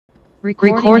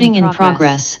Recording in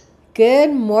progress.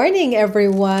 Good morning,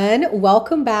 everyone.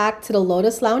 Welcome back to the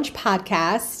Lotus Lounge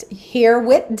podcast. Here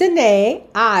with Danae.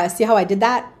 See how I did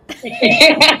that?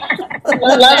 I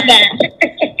love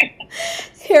that.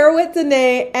 Here with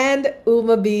Danae and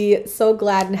Uma B. So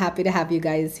glad and happy to have you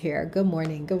guys here. Good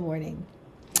morning. Good morning.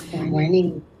 Good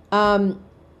morning.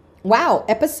 Wow,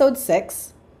 episode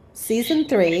 6, season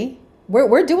 3.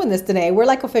 We're doing this, Danae. We're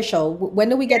like official. When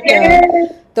do we get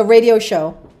the radio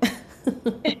show?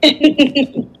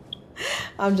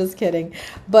 I'm just kidding.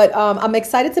 But I'm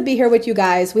excited to be here with you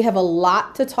guys. We have a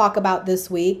lot to talk about this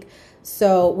week.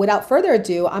 So without further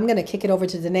ado, I'm going to kick it over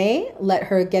to Danae, let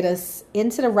her get us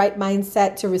into the right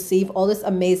mindset to receive all this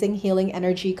amazing healing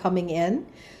energy coming in.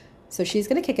 So she's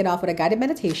going to kick it off with a guided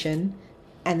meditation,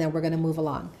 and then we're going to move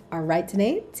along. All right,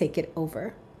 Danae, take it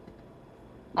over.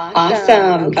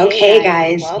 Awesome. Okay,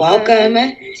 guys. Welcome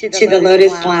to the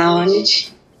Lotus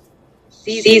Lounge.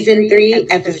 Season 3,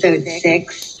 Episode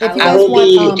 6. I will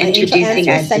be introducing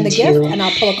us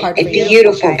into a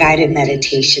beautiful guided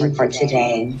meditation for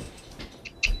today.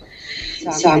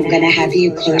 So I'm going to have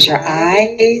you close your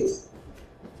eyes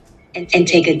and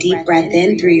take a deep breath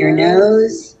in through your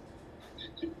nose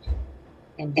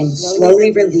and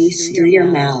slowly release through your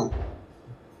mouth.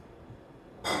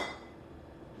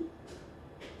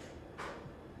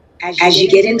 As you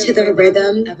get into the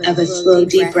rhythm of a slow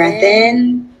deep breath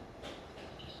in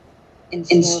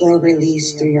and slow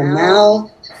release through your mouth,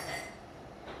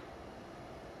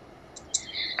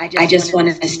 I just want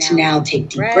us to now take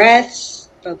deep breaths,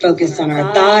 focus on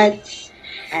our thoughts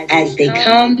as they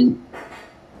come,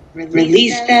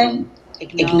 release them,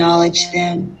 acknowledge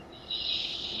them.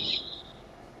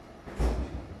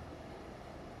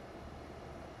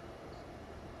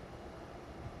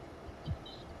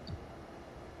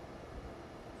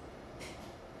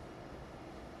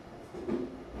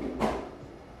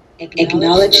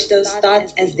 Acknowledge those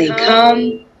thoughts as they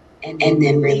come and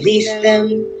then release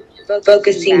them,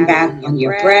 focusing back on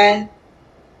your breath,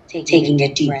 taking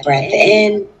a deep breath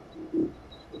in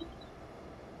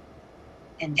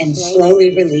and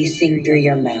slowly releasing through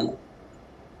your mouth.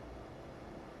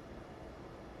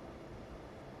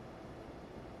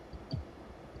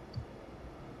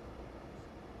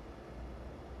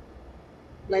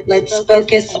 Let's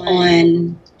focus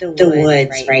on the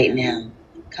woods right now.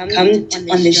 Come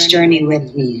on this journey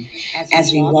with me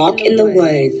as we walk in the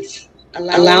woods,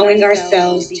 allowing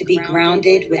ourselves to be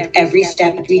grounded with every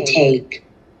step we take.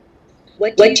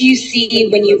 What do you see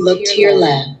when you look to your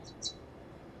left?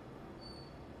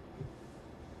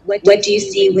 What do you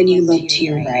see when you look to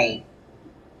your right?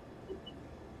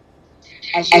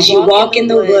 As you walk in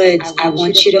the woods, I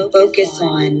want you to focus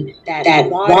on that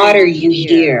water you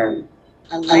hear,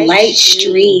 a light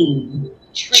stream,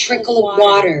 trickle of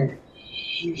water.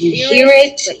 You hear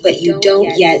it, but you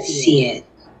don't yet see it.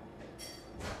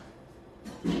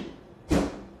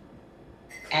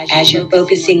 As you're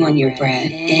focusing on your breath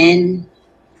in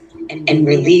and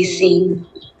releasing,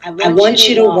 I want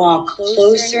you to walk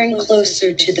closer and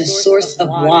closer to the source of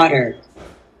water.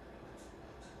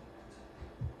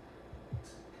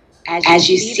 As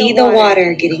you see the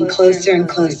water getting closer and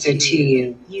closer to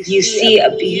you, you see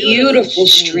a beautiful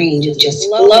stream just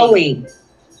flowing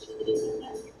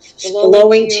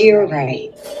to your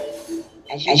right.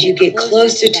 As you get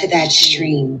closer to that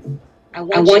stream, I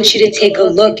want you to take a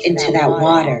look into that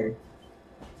water.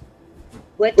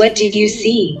 What do you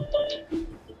see?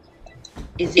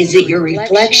 Is it your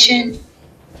reflection?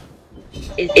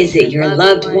 Is it your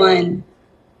loved one?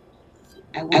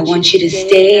 I want you to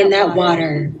stay in that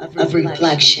water of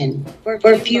reflection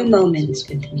for a few moments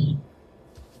with me.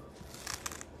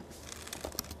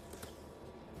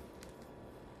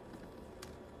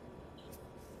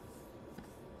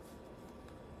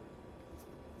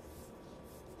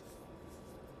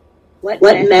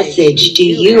 What message do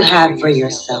you have for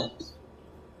yourself?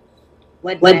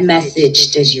 What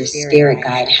message does your spirit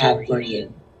guide have for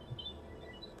you?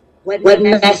 What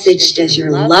message does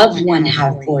your loved one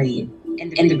have for you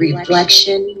in the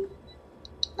reflection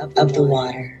of the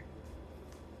water?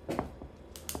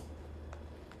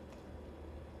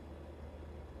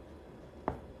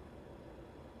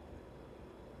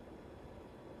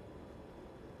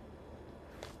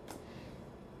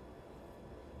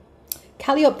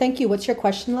 Calliope, thank you. What's your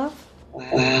question, love?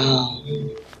 Wow.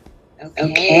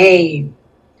 Okay.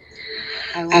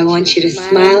 I want you to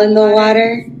smile in the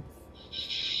water.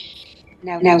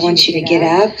 And I want you to get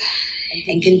up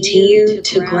and continue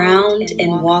to ground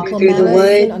and walk through the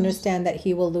woods. Understand that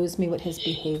he will lose me with his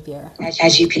behavior.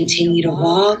 As you continue to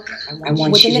walk, I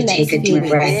want you to take a deep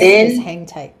breath in. Hang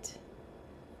tight.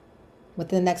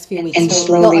 within the next few weeks. And So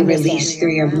slowly you'll release understand.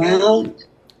 through your mouth.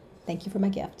 Thank you for my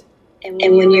gift. And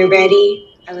when you're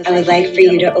ready, I would like for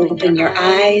you to open your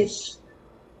eyes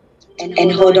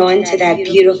and hold on to that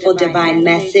beautiful divine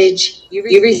message you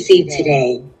received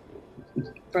today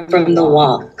from the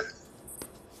walk.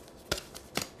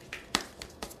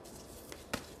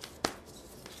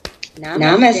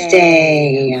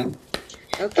 Namaste.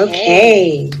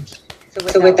 Okay.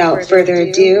 So without further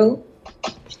ado,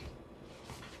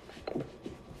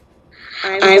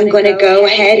 I'm going to go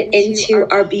ahead into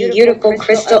our beautiful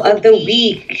crystal of the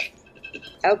week.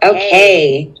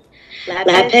 Okay.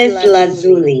 Lapis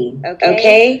lazuli.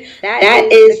 Okay.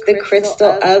 That is the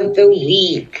crystal of the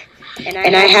week.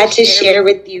 And I had to share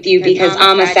with you because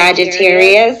I'm a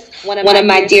Sagittarius. One of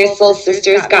my dear soul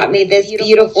sisters got me this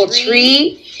beautiful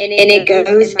tree, and it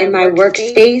goes in my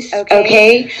workspace,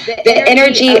 okay? The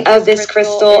energy of this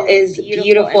crystal is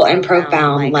beautiful and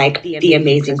profound, like the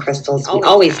amazing crystals we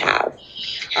always have,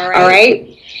 all right?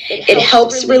 It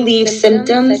helps relieve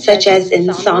symptoms such as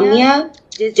insomnia,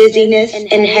 dizziness,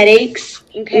 and headaches,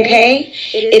 okay?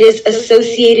 It is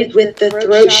associated with the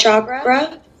throat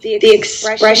chakra, the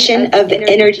expression of the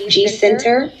energy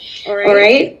center, all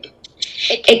right?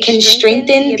 It can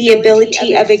strengthen the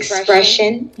ability of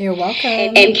expression. You're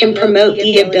welcome. And can promote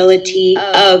the ability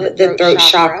of the throat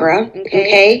chakra,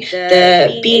 okay?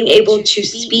 The being able to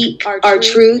speak our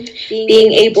truth,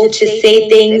 being able to say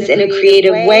things in a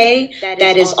creative way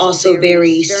that is also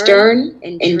very stern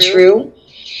and true.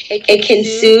 It can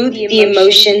soothe the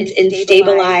emotions and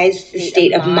stabilize the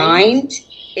state of mind.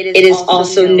 It is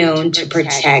also known to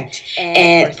protect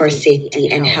and for safety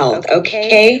and health,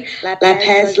 okay?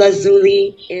 Lapis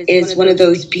lazuli is one of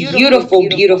those beautiful,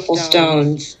 beautiful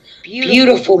stones,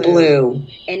 beautiful blue,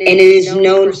 and it is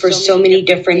known for so many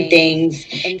different things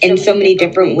in so many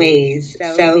different ways.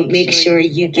 So make sure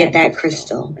you get that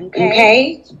crystal,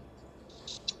 okay?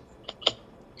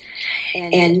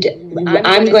 And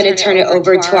I'm going to turn it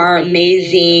over to our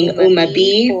amazing Uma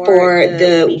B for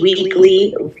the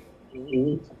weekly.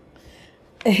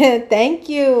 Thank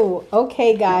you.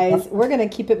 Okay, guys, we're going to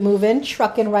keep it moving,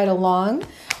 trucking right along.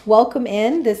 Welcome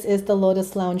in. This is the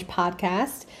Lotus Lounge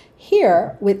podcast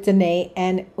here with Danae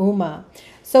and Uma.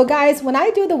 So, guys, when I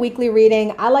do the weekly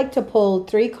reading, I like to pull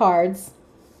 3 cards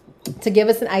to give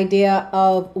us an idea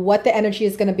of what the energy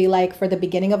is going to be like for the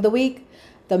beginning of the week,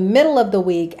 the middle of the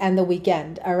week, and the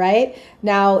weekend. All right.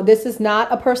 Now, this is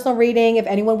not a personal reading. If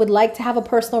anyone would like to have a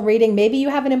personal reading, maybe you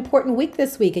have an important week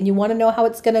this week and you want to know how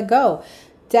it's going to go.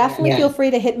 Definitely feel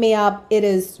free to hit me up. It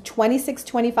is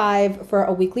 $26.25 for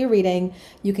a weekly reading.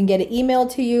 You can get it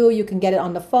emailed to you. You can get it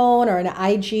on the phone or an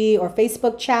IG or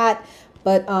Facebook chat.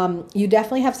 But you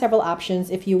definitely have several options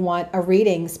if you want a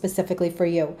reading specifically for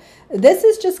you. This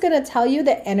is just going to tell you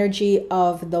the energy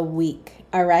of the week.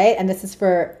 All right. And this is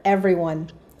for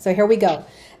everyone. So here we go.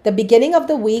 The beginning of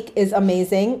the week is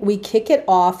amazing. We kick it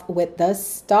off with the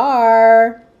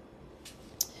star.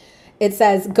 It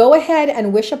says, go ahead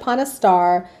and wish upon a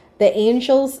star. The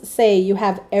angels say you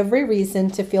have every reason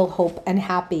to feel hope and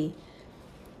happy.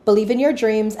 Believe in your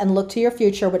dreams and look to your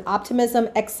future with optimism,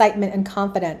 excitement, and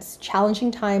confidence.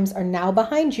 Challenging times are now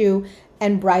behind you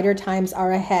and brighter times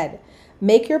are ahead.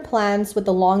 Make your plans with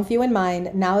the long view in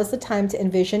mind. Now is the time to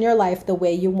envision your life the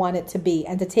way you want it to be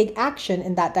and to take action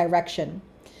in that direction.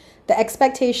 The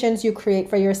expectations you create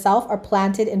for yourself are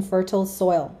planted in fertile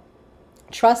soil.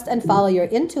 Trust and follow your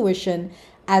intuition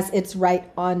as it's right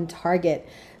on target.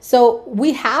 So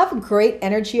we have great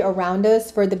energy around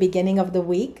us for the beginning of the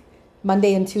week,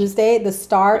 Monday and Tuesday. The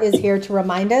star is here to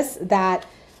remind us that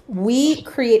we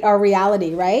create our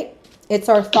reality, right? It's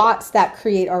our thoughts that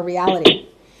create our reality.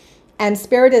 And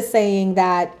Spirit is saying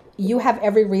that you have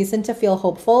every reason to feel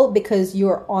hopeful because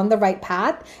you're on the right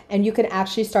path and you can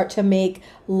actually start to make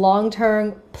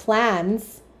long-term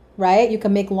plans, right? You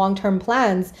can make long-term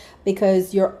plans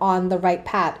because you're on the right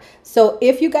path. So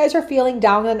if you guys are feeling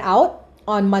down and out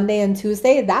on Monday and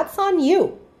Tuesday, that's on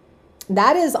you.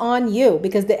 That is on you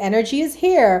because the energy is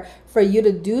here for you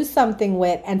to do something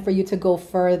with and for you to go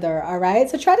further. All right.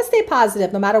 So try to stay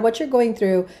positive no matter what you're going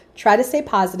through. Try to stay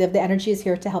positive. The energy is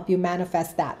here to help you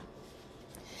manifest that.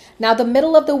 Now, the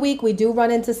middle of the week, we do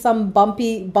run into some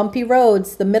bumpy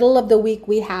roads. The middle of the week,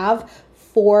 we have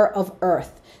 4 of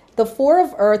Earth. The 4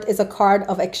 of Earth is a card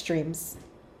of extremes.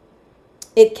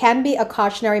 It can be a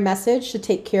cautionary message to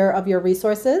take care of your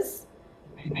resources.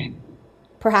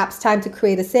 Perhaps time to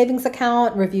create a savings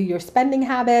account, review your spending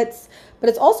habits, but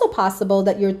it's also possible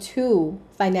that you're too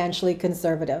financially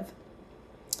conservative.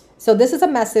 So this is a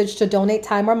message to donate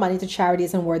time or money to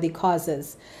charities and worthy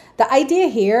causes. The idea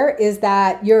here is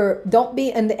that don't be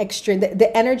in the extreme.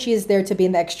 The energy is there to be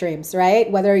in the extremes,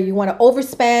 right? Whether you want to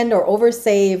overspend or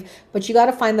oversave, but you got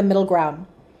to find the middle ground.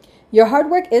 Your hard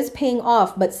work is paying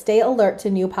off, but stay alert to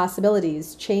new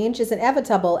possibilities. Change is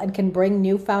inevitable and can bring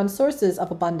newfound sources of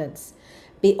abundance.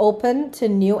 Be open to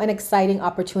new and exciting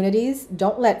opportunities.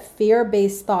 Don't let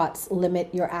fear-based thoughts limit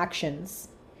your actions.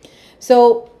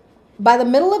 So by the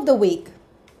middle of the week,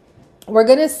 we're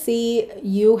going to see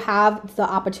you have the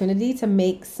opportunity to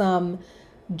make some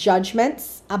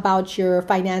judgments about your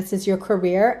finances, your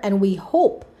career, and we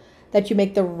hope that you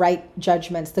make the right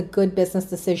judgments, the good business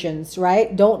decisions,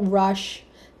 right? Don't rush,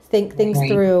 think things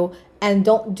through, and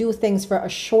don't do things for a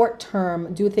short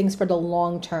term, do things for the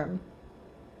long term.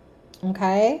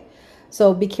 Okay?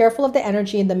 So be careful of the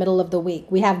energy in the middle of the week.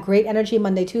 We have great energy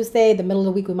Monday, Tuesday. The middle of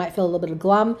the week, we might feel a little bit of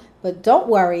glum, but don't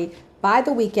worry. By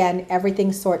the weekend,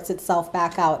 everything sorts itself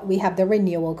back out. We have the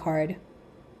renewal card.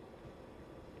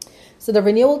 So the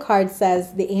renewal card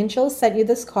says, the angels sent you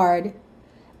this card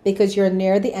because you're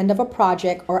near the end of a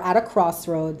project or at a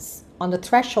crossroads on the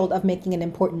threshold of making an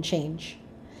important change.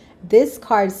 This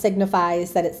card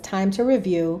signifies that it's time to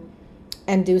review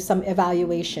and do some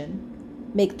evaluation.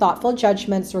 Make thoughtful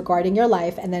judgments regarding your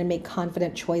life and then make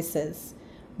confident choices.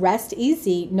 Rest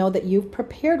easy. Know that you've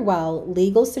prepared well.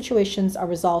 Legal situations are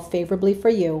resolved favorably for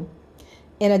you.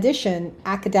 In addition,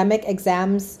 academic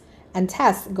exams and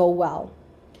tests go well.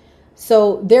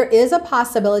 So there is a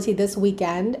possibility this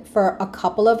weekend for a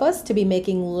couple of us to be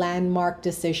making landmark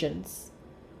decisions.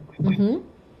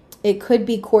 It could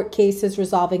be court cases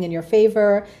resolving in your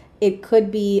favor. It could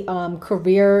be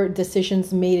career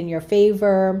decisions made in your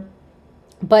favor.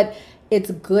 But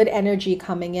it's good energy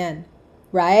coming in,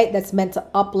 right? That's meant to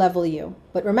up-level you.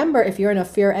 But remember, if you're in a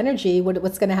fear energy,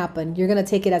 what's going to happen? You're going to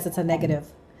take it as it's a negative.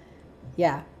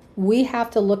 Yeah. We have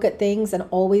to look at things and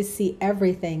always see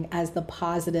everything as the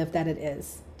positive that it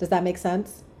is. Does that make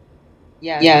sense?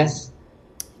 Yes.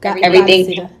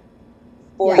 Everything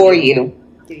for you.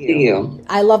 To you.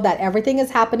 I love that. Everything is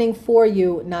happening for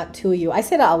you, not to you. I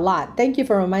say that a lot. Thank you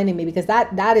for reminding me, because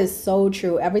that is so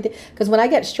true. Everything, because when I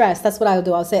get stressed, that's what I'll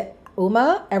do. I'll say,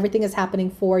 Uma, everything is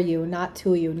happening for you, not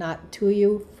to you, not to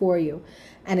you, for you.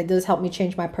 And it does help me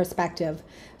change my perspective.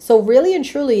 So really and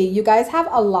truly, you guys have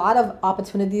a lot of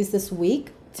opportunities this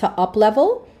week to up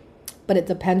level, but it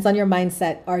depends on your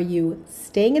mindset. Are you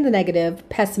staying in the negative,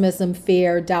 pessimism,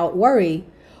 fear, doubt, worry,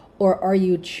 or are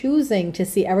you choosing to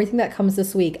see everything that comes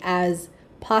this week as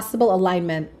possible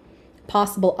alignment,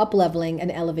 possible up leveling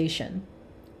and elevation?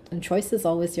 And choice is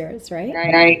always yours, right?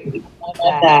 Right. I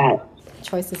love that.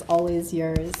 Choice is always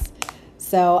yours.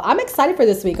 So I'm excited for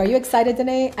this week. Are you excited,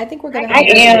 Danae? I think we're gonna. I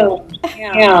am.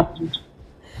 Yeah.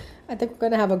 I think we're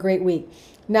gonna have a great week.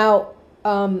 Now,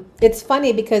 it's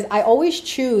funny because I always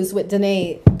choose with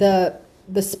Danae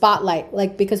the spotlight,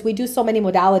 like, because we do so many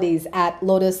modalities at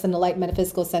Lotus and the Light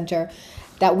Metaphysical Center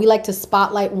that we like to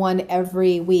spotlight one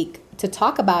every week to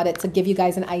talk about it, to give you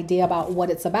guys an idea about what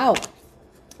it's about.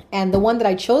 And the one that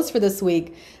I chose for this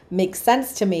week makes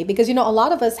sense to me because, a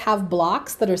lot of us have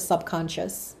blocks that are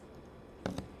subconscious.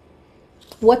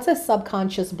 What's a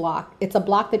subconscious block? It's a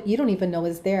block that you don't even know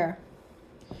is there.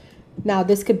 Now,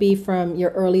 this could be from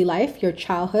your early life, your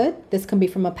childhood. This can be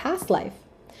from a past life.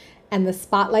 And the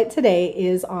spotlight today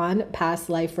is on past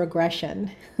life regression.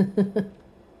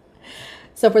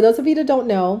 So for those of you that don't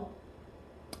know,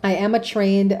 I am a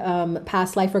trained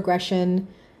past life regression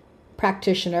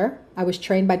practitioner. I was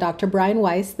trained by Dr. Brian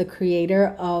Weiss, the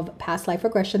creator of past life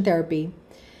regression therapy.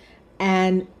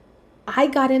 And I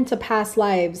got into past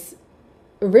lives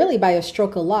really by a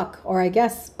stroke of luck, or I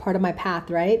guess part of my path,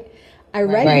 right? I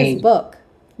read his book,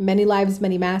 Many Lives,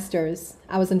 Many Masters.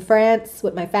 I was in France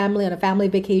with my family on a family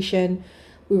vacation.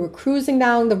 We were cruising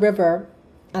down the river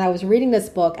and I was reading this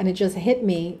book and it just hit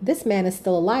me. This man is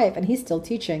still alive and he's still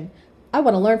teaching. I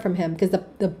want to learn from him because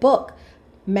the book,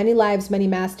 Many Lives, Many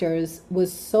Masters,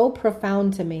 was so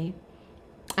profound to me.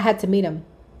 I had to meet him.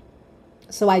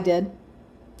 So I did.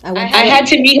 I had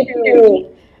to meet him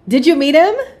too. Did you meet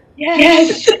him?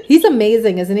 Yes. He's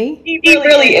amazing, isn't he? He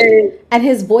really is. And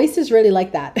his voice is really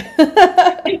like that.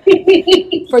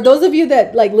 For those of you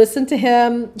that listen to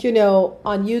him,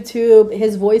 on YouTube,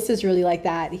 his voice is really like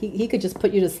that. He could just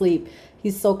put you to sleep.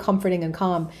 He's so comforting and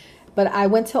calm. But I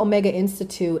went to Omega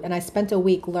Institute and I spent a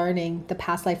week learning the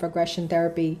past life regression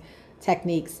therapy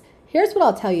techniques. Here's what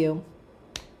I'll tell you.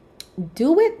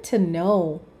 Do it to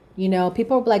know.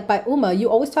 People are like, by Uma, you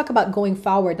always talk about going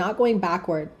forward, not going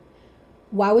backward.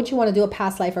 why would you want to do a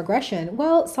past life regression?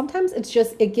 Well, sometimes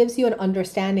it gives you an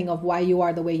understanding of why you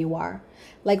are the way you are.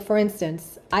 Like, for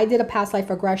instance, I did a past life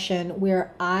regression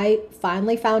where I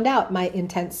finally found out my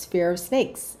intense fear of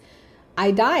snakes.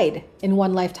 I died in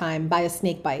one lifetime by a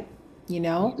snake bite,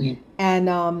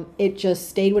 and it just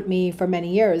stayed with me for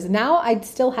many years. Now I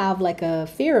still have like a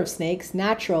fear of snakes,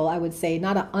 natural, I would say,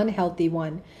 not an unhealthy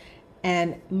one.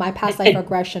 And my past life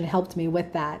regression helped me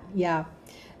with that. Yeah.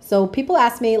 So people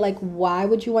ask me, like, why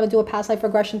would you want to do a past life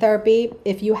regression therapy?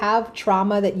 If you have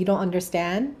trauma that you don't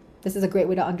understand, this is a great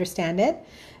way to understand it.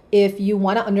 If you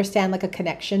want to understand like a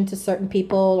connection to certain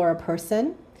people or a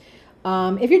person,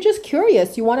 if you're just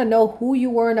curious, you want to know who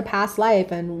you were in a past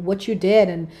life and what you did,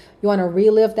 and you want to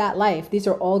relive that life, these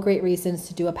are all great reasons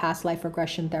to do a past life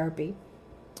regression therapy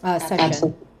session.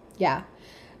 Absolutely. Yeah.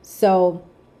 So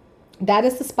that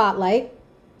is the spotlight,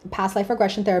 past life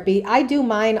regression therapy. I do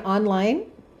mine online.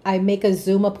 I make a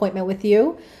Zoom appointment with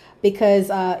you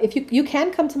because if you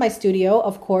can come to my studio,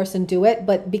 of course, and do it.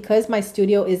 But because my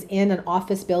studio is in an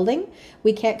office building,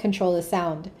 we can't control the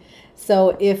sound.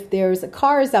 So if there's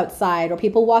cars outside or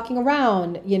people walking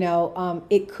around,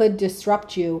 it could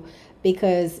disrupt you,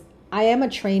 because I am a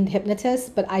trained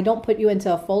hypnotist, but I don't put you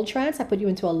into a full trance. I put you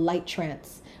into a light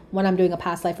trance when I'm doing a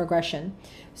past life regression.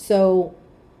 So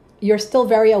you're still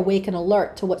very awake and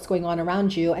alert to what's going on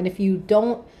around you. And if you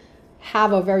don't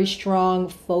have a very strong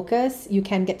focus, you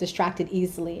can get distracted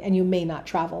easily and you may not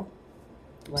travel.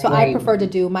 Right. So I prefer to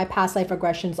do my past life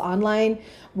regressions online,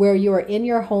 where you're in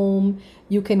your home,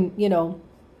 you can,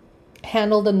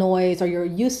 handle the noise, or you're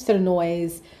used to the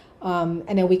noise, and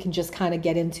then we can just kind of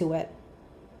get into it.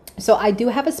 So I do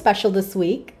have a special this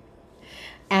week,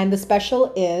 and the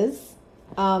special is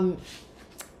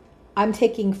I'm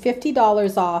taking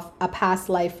 $50 off a past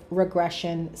life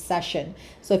regression session.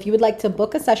 So if you would like to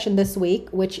book a session this week,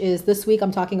 which is this week,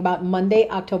 I'm talking about Monday,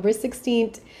 October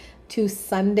 16th to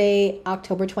Sunday,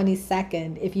 October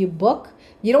 22nd. If you book,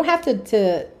 you don't have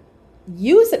to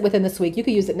use it within this week. You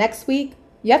could use it next week.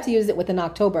 You have to use it within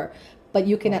October, but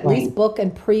you can at least book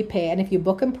and prepay. And if you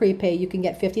book and prepay, you can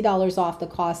get $50 off the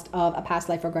cost of a past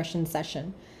life regression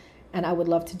session. And I would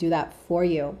love to do that for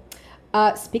you.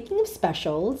 Speaking of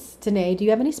specials, Danae, do you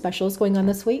have any specials going on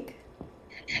this week?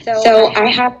 So I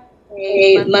have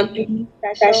a monthly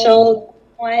special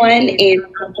one, and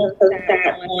I'll post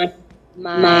that on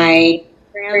my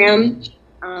Instagram.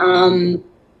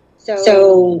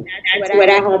 So that's what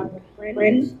I have.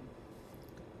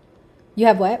 You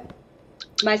have what?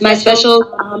 My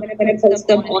special, I'm going to post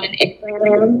them on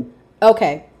Instagram.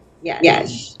 Okay.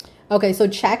 Yes. Okay, so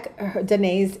check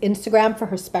Danae's Instagram for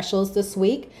her specials this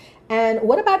week. And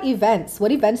what about events?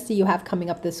 What events do you have coming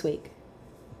up this week?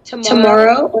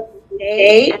 Tomorrow,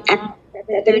 Wednesday at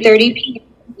 7:30 p.m.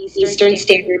 Eastern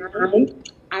Standard Time,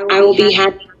 I will be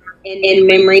having in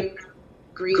memory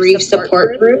grief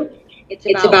support group. It's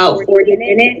about 40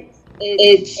 minutes.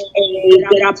 It's a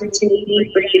good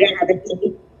opportunity for you to have a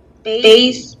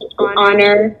space to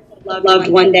honor a loved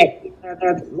one that you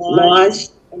have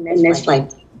lost in this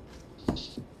life.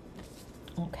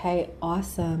 Okay,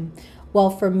 awesome. Well,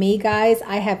 for me, guys,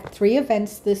 I have 3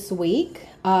 events this week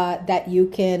that you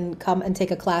can come and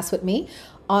take a class with me.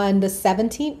 On the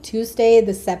 17th, Tuesday,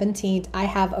 the 17th, I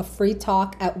have a free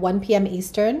talk at 1 p.m.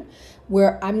 Eastern,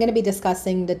 where I'm going to be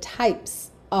discussing the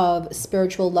types of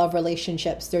spiritual love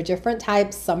relationships. There are different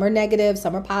types. Some are negative,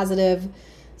 some are positive.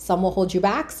 Some will hold you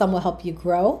back, some will help you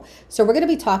grow. So we're going to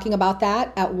be talking about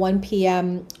that at 1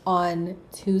 p.m. on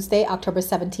Tuesday, October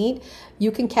 17th. You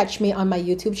can catch me on my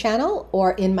YouTube channel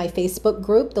or in my Facebook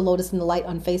group, The Lotus in the Light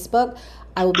on Facebook.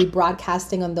 I will be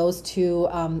broadcasting on those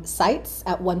 2 sites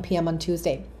at 1 p.m. on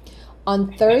Tuesday.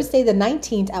 On Thursday, the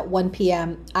 19th at 1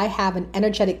 p.m., I have an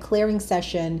energetic clearing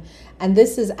session, and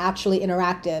this is actually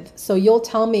interactive. So you'll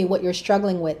tell me what you're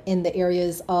struggling with in the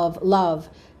areas of love,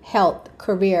 health,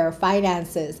 career,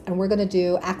 finances, and we're going to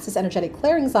do access energetic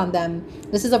clearings on them.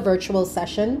 This is a virtual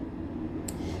session,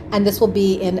 and this will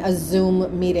be in a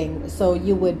Zoom meeting. So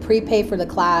you would prepay for the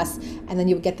class, and then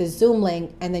you would get the Zoom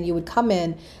link, and then you would come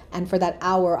in, and for that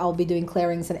hour, I'll be doing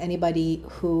clearings on anybody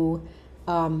who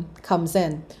comes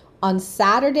in. On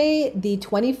Saturday, the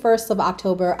 21st of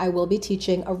October, I will be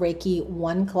teaching a Reiki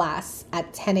 1 class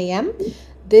at 10 a.m.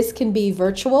 This can be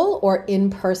virtual or in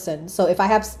person. So if I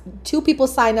have 2 people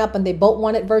sign up and they both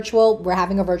want it virtual, we're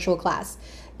having a virtual class.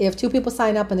 If 2 people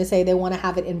sign up and they say they want to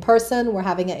have it in person, we're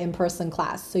having an in-person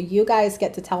class. So you guys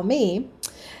get to tell me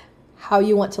how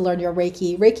you want to learn your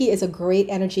Reiki. Reiki is a great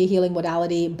energy healing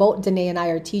modality. Both Danae and I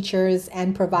are teachers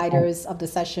and providers of the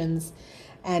sessions.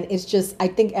 And it's just, I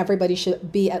think everybody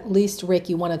should be at least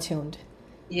Reiki 1 attuned.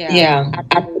 Yeah,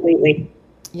 absolutely.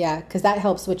 Yeah, because that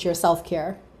helps with your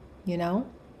self-care, you know?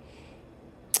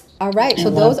 All right, so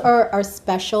those are our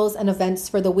specials and events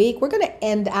for the week. We're going to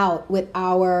end out with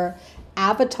our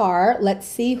avatar. Let's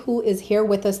see who is here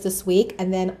with us this week,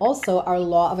 and then also our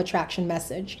law of attraction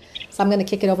message. So I'm going to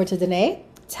kick it over to Danae.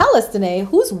 Tell us, Danae,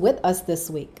 who's with us this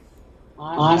week?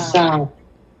 Awesome.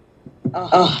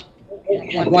 Oh,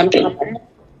 wonderful.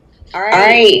 All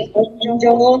right.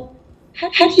 Joel, how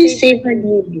do you say her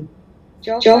name?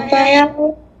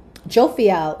 Jophiel?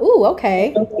 Jophiel. Ooh,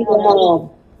 okay.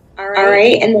 Jophiel. All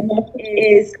right. And the message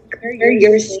is clear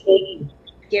your space.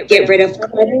 Get rid of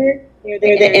clutter. They're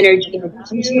the energy around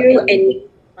you and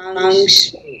feng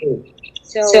shui.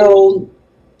 So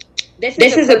this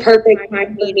is a perfect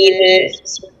time for me to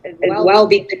as well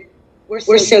because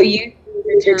we're so used to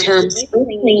the term spring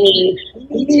cleaning.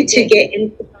 We need to get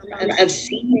into the of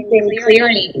season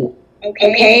clearing.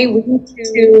 Okay, we need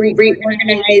to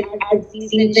reorganize as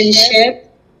season shift.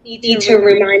 We need to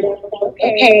remind ourselves,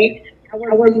 okay, how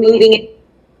we're moving into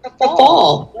the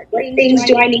fall. What things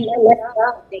do I need to let go?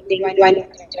 What things do I need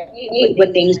to donate?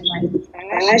 What things do I need to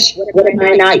trash? What am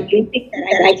I not using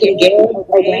that I can give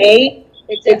away?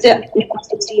 It's an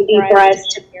opportunity for us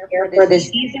to prepare for the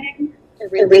season, to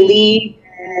relieve,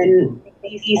 and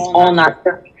these all not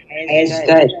as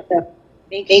good. So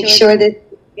make sure that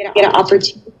you get an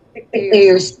opportunity to clear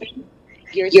your space,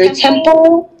 your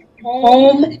temple,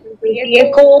 home,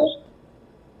 vehicle,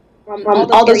 from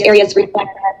all those areas reflect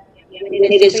that when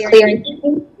it is clear and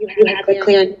clean, you have the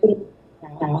clear and clean.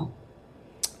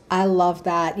 I love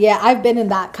that. Yeah, I've been in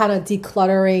that kind of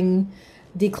decluttering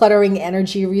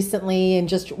energy recently and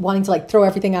just wanting to like throw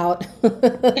everything out.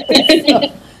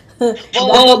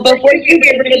 Well, before you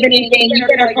get rid of anything, you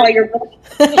better call your book.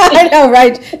 I know,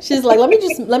 right? She's like, let me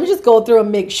just go through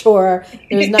and make sure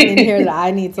there's nothing in here that I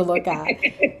need to look at.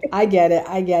 I get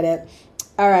it.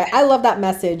 All right. I love that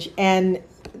message. And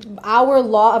our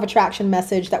law of attraction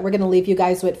message that we're going to leave you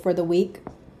guys with for the week.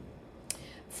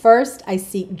 First, I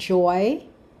seek joy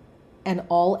and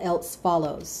all else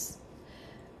follows.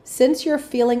 Since your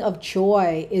feeling of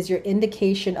joy is your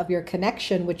indication of your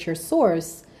connection with your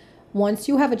source, once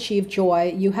you have achieved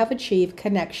joy, you have achieved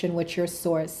connection with your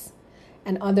source.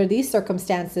 And under these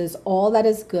circumstances, all that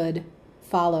is good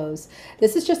follows.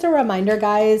 This is just a reminder,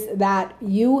 guys, that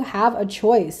you have a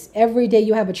choice. Every day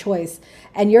you have a choice.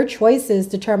 And your choices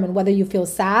determine whether you feel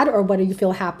sad or whether you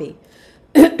feel happy.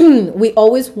 We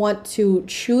always want to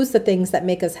choose the things that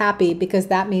make us happy because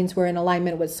that means we're in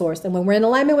alignment with source. And when we're in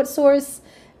alignment with source,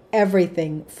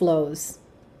 everything flows.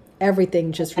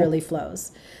 Everything just really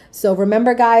flows. So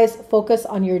remember, guys, focus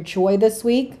on your joy this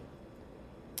week.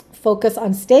 Focus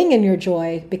on staying in your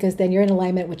joy because then you're in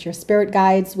alignment with your spirit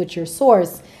guides, with your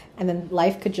source, and then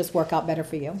life could just work out better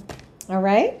for you. All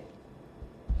right?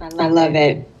 I love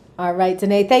it. All right,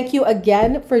 Danae, thank you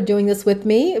again for doing this with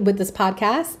me, with this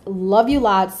podcast. Love you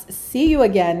lots. See you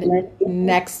again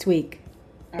next week.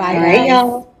 Bye, All right,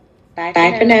 y'all.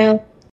 Bye for now.